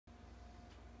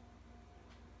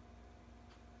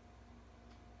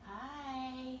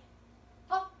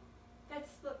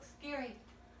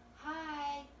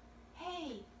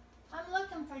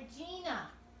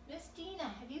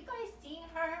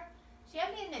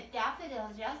at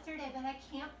daffodils yesterday, but I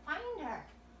can't find her.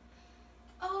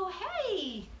 Oh,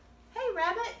 hey! Hey,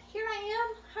 Rabbit, here I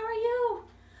am. How are you?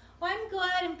 Well, I'm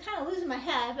good. I'm kind of losing my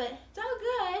head, but it's all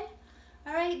good.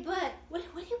 All right, but what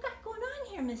do you got going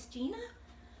on here, Miss Gina?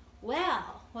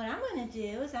 Well, what I'm going to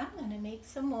do is I'm going to make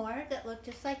some more that look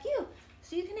just like you,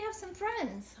 so you can have some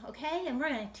friends, okay? And we're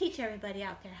going to teach everybody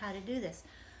out there how to do this.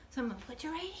 So I'm going to put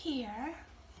you right here.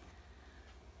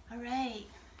 All right,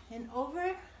 and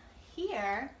over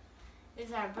here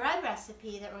is our bread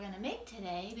recipe that we're going to make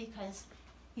today because,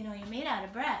 you know, you're made out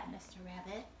of bread, Mr.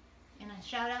 Rabbit. And a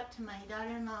shout out to my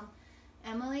daughter-in-law,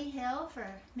 Emily Hill, for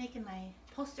making my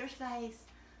poster size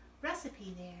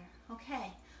recipe there.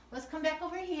 Okay, let's come back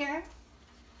over here.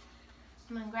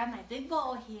 I'm going to grab my big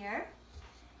bowl here,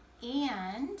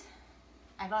 and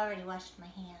I've already washed my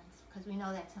hands because we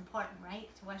know that's important, right?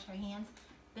 To wash our hands.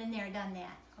 Been there, done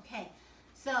that. Okay,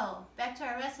 so back to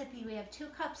our recipe. We have 2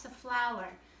 cups of flour.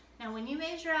 Now when you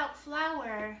measure out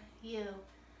flour, you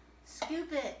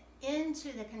scoop it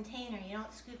into the container. You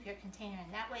don't scoop your container,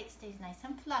 and that way it stays nice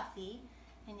and fluffy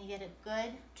and you get a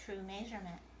good, true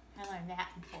measurement. I learned that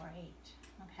in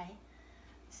 4-H, okay?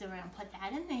 So we're going to put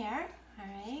that in there, all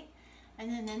right?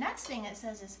 And then the next thing it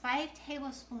says is 5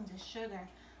 tablespoons of sugar.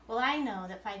 Well, I know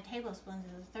that 5 tablespoons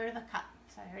is 1/3 of a cup,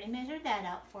 so I already measured that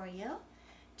out for you.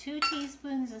 2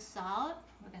 teaspoons of salt.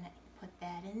 We're going to put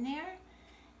that in there.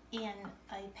 And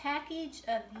a package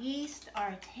of yeast or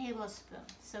a tablespoon.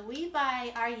 So we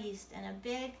buy our yeast in a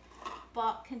big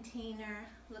bulk container,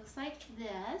 looks like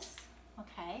this,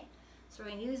 okay? So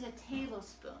we're going to use a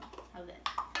tablespoon of it,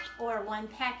 or 1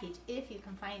 package if you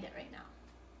can find it right now.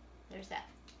 There's that,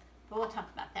 but we'll talk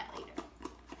about that later.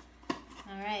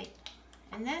 All right,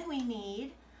 and then we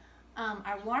need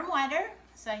our warm water.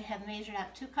 So I have measured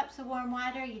out 2 cups of warm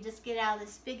water. You just get out of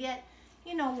the spigot,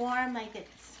 you know, warm like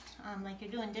it's like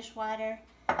you're doing dishwater.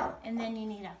 And then you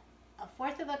need a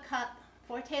 1/4 of a cup,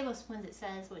 4 tablespoons it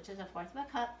says, which is a 1/4 of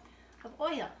a cup of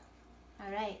oil.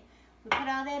 All right, we put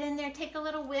all that in there, take a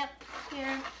little whip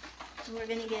here, and we're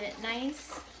gonna get it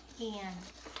nice and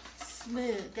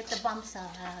smooth, get the bumps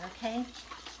all out, okay?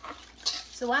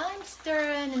 So while I'm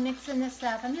stirring and mixing this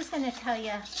up, I'm just gonna tell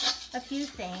you a few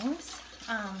things.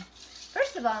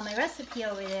 First of all, my recipe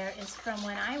over there is from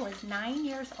when I was 9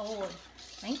 years old.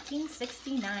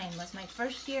 1969 was my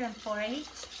first year in 4-H,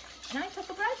 and I took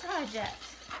a bread project.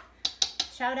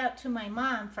 Shout out to my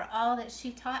mom for all that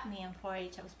she taught me in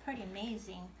 4-H. It was pretty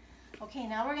amazing. Okay,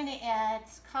 now we're going to add,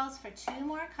 this calls for 2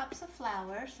 more cups of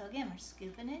flour. So again, we're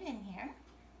scooping it in here.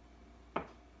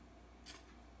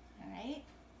 All right.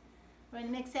 We're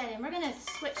going to mix that in. We're going to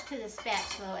switch to the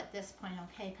spatula at this point,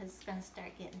 okay, because it's going to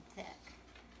start getting thick.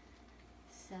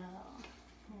 So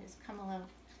just come a little,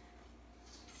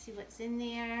 see what's in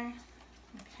there,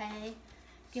 okay.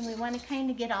 Again, we want to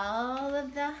kind of get all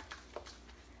of the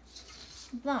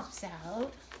lumps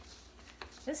out.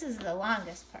 This is the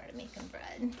longest part of making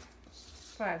bread,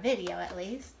 for our video at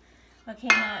least. Okay,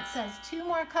 now it says 2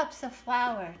 more cups of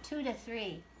flour, 2 to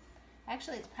 3.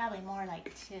 Actually, it's probably more like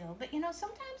 2, but you know,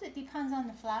 sometimes it depends on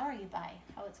the flour you buy,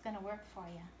 how it's going to work for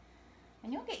you.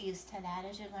 And you'll get used to that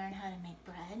as you learn how to make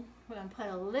bread. We're going to put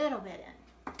a little bit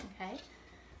in, okay?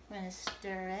 We're going to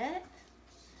stir it.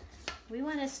 We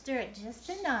want to stir it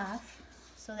just enough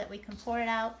so that we can pour it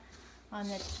out on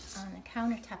the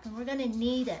countertop. And we're going to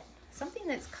knead it. Something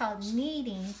that's called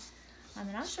kneading,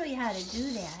 and I'll show you how to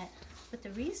do that. But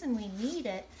the reason we knead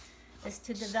it is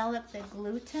to develop the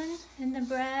gluten in the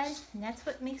bread, and that's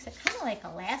what makes it kind of like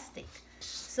elastic.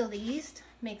 So the yeast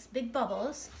makes big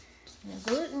bubbles, and the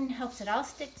gluten helps it all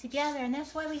stick together, and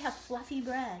that's why we have fluffy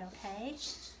bread, okay?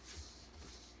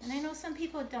 And I know some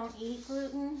people don't eat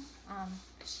gluten,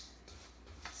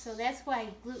 so that's why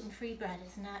gluten-free bread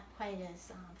is not quite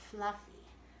as fluffy.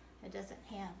 It doesn't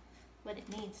have what it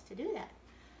needs to do that.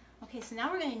 Okay, so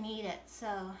now we're going to knead it. So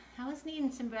I was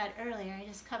kneading some bread earlier. I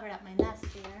just covered up my mess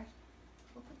there.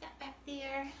 We'll put that back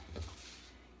there.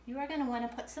 You are going to want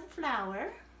to put some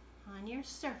flour on your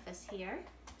surface here.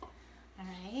 All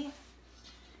right.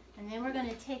 And then we're going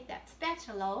to take that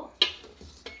spatula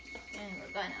and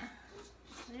we're going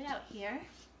to put it out here.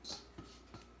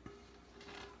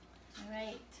 All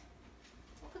right.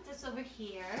 We'll put this over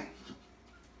here.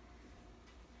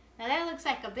 Now that looks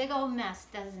like a big old mess,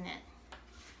 doesn't it?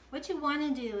 What you want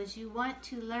to do is you want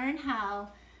to learn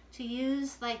how to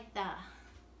use like the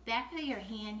back of your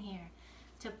hand here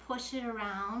to push it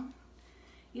around.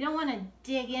 You don't want to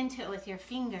dig into it with your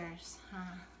fingers.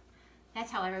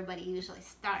 That's how everybody usually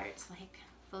starts, like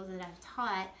those that I've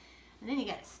taught. And then you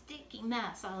got a sticky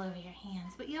mess all over your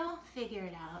hands. But you'll figure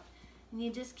it out. And you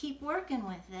just keep working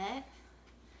with it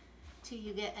till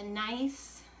you get a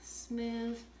nice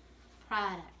smooth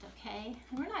product, okay?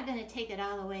 And we're not going to take it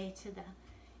all the way to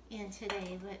the end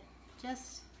today, but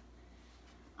just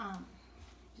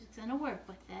going to work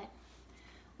with it.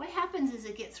 What happens is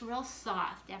it gets real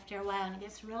soft after a while and it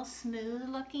gets real smooth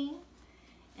looking,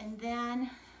 and then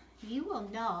you will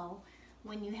know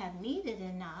when you have kneaded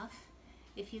enough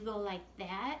if you go like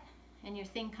that and your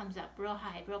thing comes up real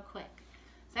high real quick.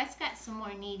 So that's got some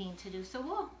more kneading to do, so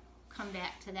we'll come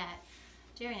back to that.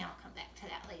 Jerry and I'll come back to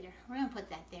that later. We're going to put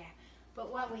that there.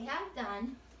 But what we have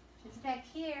done is back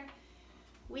here,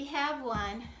 we have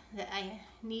one that I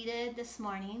kneaded this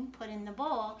morning, put in the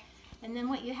bowl, and then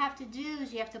what you have to do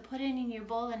is you have to put it in your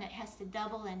bowl and it has to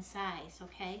double in size,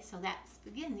 okay? So that's,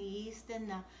 again, the yeast and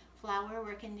the flour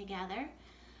working together.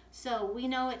 So we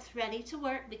know it's ready to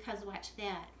work because watch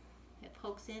that. It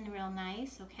pokes in real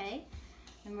nice, okay?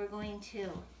 And we're going to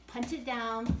punch it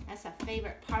down. That's a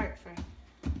favorite part for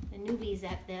the newbies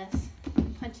at this.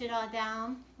 Punch it all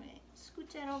down.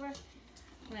 Scooch that over.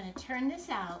 We're going to turn this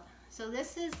out. So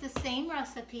this is the same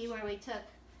recipe where we took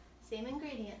same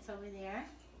ingredients over there.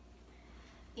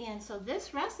 And so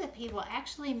this recipe will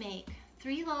actually make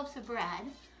 3 loaves of bread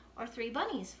or 3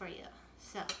 bunnies for you.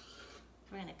 So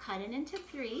we're going to cut it into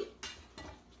 3.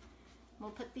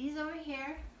 We'll put these over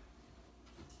here.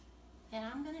 And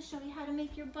I'm going to show you how to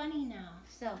make your bunny now.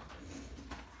 So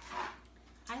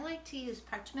I like to use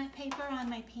parchment paper on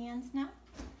my pans now.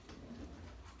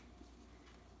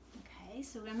 Okay,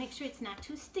 so we're going to make sure it's not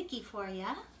too sticky for you.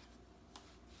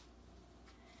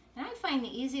 And I find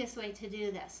the easiest way to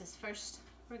do this is first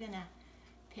we're going to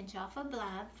pinch off a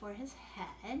blob for his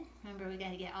head. Remember, we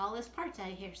got to get all this parts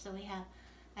out of here so we have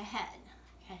a head.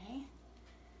 Okay,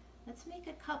 let's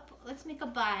make a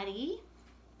body.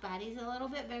 Body's a little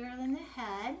bit bigger than the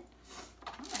head.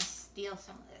 I'm going to steal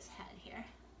some of this head here.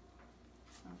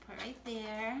 I'll put right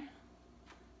there.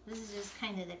 This is just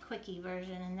kind of the quickie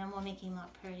version, and then we'll make him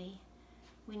look pretty.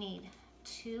 We need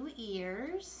 2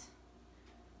 ears.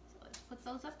 So let's put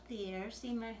those up there.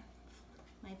 See, my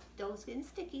dough's getting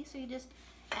sticky, so you just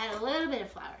add a little bit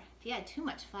of flour. If you add too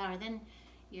much flour, then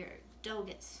your dough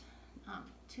gets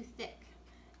too thick.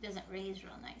 It doesn't raise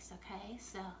real nice, okay?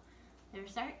 So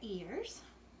there's our ears.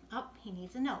 Oh, he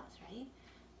needs a nose, right?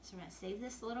 So we're going to save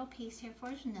this little piece here for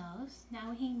his nose.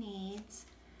 Now he needs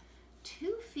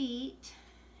 2 feet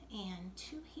and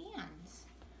 2 hands.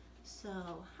 So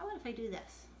how about if I do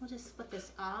this? We'll just split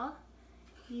this all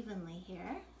evenly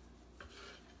here.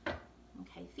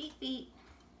 Okay, feet,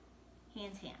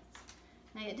 hands.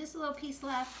 Now I got just a little piece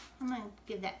left. I'm going to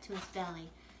give that to his belly.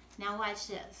 Now watch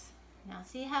this. Now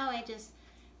see how I just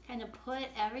kind of put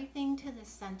everything to the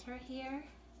center here?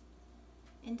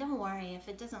 And don't worry if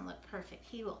it doesn't look perfect.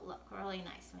 He will look really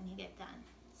nice when you get done.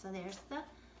 So there's the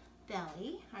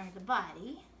belly, or the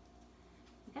body.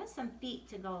 We got some feet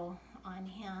to go on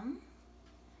him.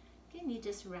 Again, you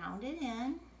just round it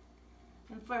in.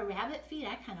 And for rabbit feet,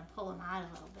 I kind of pull them out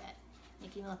a little bit.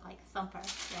 Make him look like Thumper,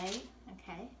 right?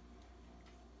 Okay.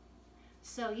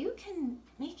 So you can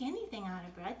make anything out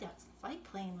of bread. That's like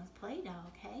playing with Play-Doh,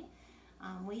 okay?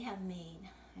 I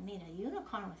made a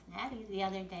unicorn with Maddie the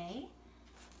other day.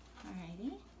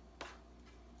 Alrighty.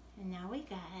 And now we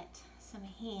got some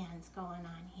hands going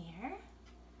on here.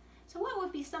 So what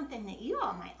would be something that you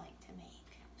all might like to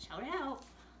make? Shout it out.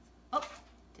 Oh,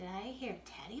 did I hear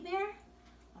teddy bear?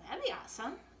 Well, that'd be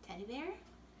awesome. Teddy bear.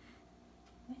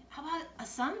 How about a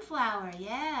sunflower?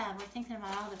 Yeah, we're thinking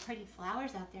about all the pretty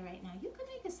flowers out there right now. You could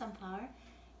make a sunflower.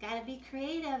 Gotta be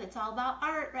creative. It's all about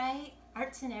art, right?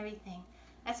 Art's in everything.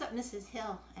 That's what Mrs.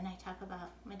 Hill and I talk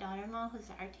about. My daughter-in-law, who's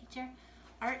the art teacher.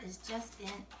 Art is just in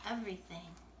everything.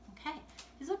 Okay,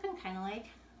 he's looking kind of like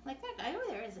that guy over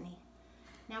there, isn't he?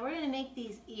 Now we're going to make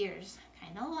these ears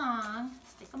kind of long.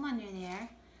 Stick them under there.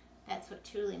 That's what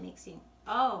truly makes him.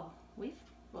 Oh,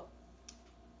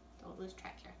 don't lose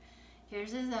track here.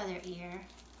 Here's his other ear.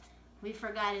 We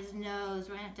forgot his nose.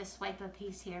 We're going to have to swipe a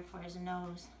piece here for his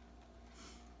nose.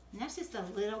 And that's just a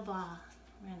little ball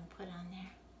we're going to put on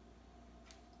there.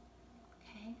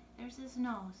 Okay, there's his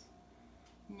nose.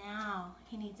 Now,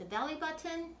 he needs a belly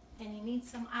button and he needs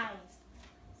some eyes.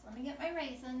 So let me get my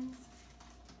raisins.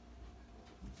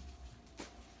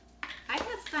 I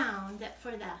have found that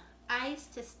for the eyes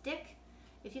to stick,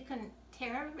 if you can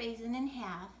tear a raisin in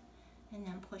half and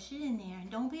then push it in there, and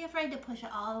don't be afraid to push it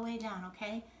all the way down,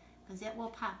 okay? Because it will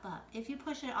pop up. If you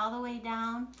push it all the way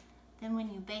down, then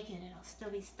when you bake it, it'll still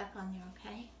be stuck on there,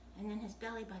 okay? And then his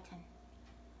belly button.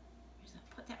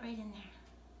 Put that right in there.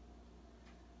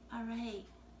 All right.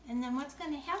 And then what's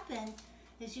going to happen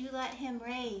is you let him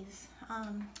raise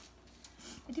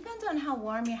It depends on how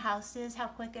warm your house is, how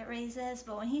quick it raises,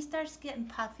 but when he starts getting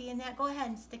puffy and that, go ahead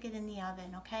and stick it in the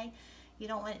oven, okay? You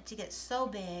don't want it to get so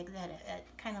big that it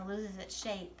kind of loses its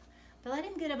shape. But let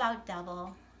him get about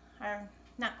double, or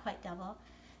not quite double,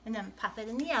 and then pop it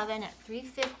in the oven at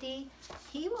 350.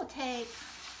 He will take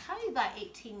probably about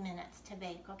 18 minutes to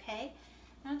bake, okay?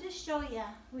 And I'll just show you.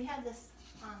 We had this,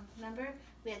 remember,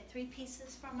 we had 3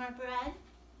 pieces from our bread.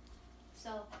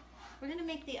 So we're gonna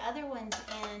make the other ones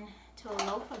into a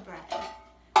loaf of bread.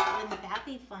 Wouldn't that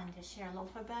be fun to share a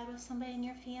loaf of bread with somebody in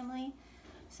your family?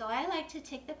 So I like to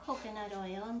take the coconut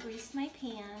oil and grease my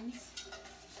pans.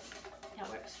 That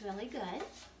works really good,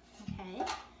 okay?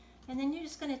 And then you're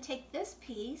just gonna take this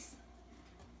piece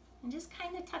and just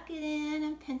kind of tuck it in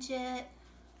and pinch it.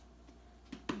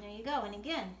 And there you go. And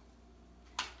again,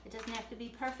 it doesn't have to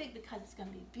be perfect because it's gonna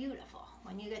be beautiful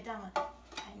when you get done with it.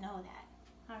 I know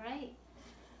that. All right.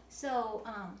 So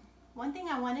one thing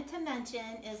I wanted to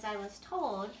mention is I was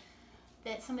told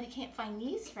that somebody can't find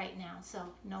yeast right now, so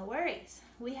no worries.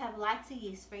 We have lots of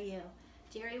yeast for you.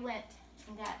 Jerry went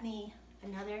and got me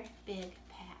another big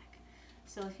pack.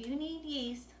 So if you need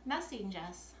yeast, message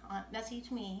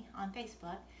me on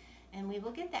Facebook, and we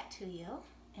will get that to you.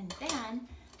 And then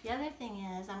the other thing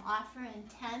is I'm offering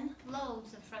 10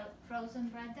 loaves of frozen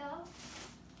bread dough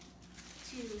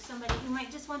to somebody who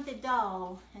might just want the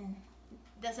dough and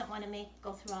doesn't want to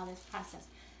go through all this process.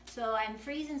 So I'm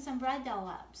freezing some bread dough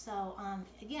up. So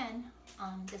again,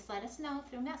 just let us know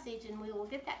through message and we will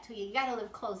get that to you. You gotta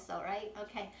live close though, right?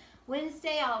 Okay.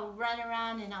 Wednesday I'll run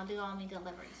around and I'll do all my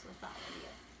deliveries with all of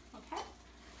you. Okay?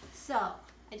 So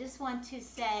I just want to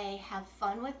say have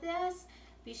fun with this.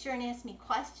 Be sure and ask me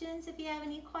questions if you have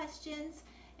any questions,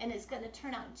 and it's going to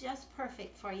turn out just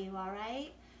perfect for you, all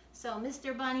right? So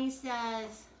Mr. Bunny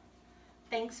says,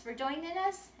 thanks for joining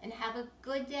us, and have a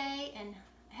good day, and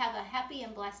have a happy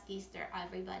and blessed Easter,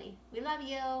 everybody. We love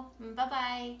you.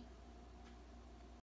 Bye-bye.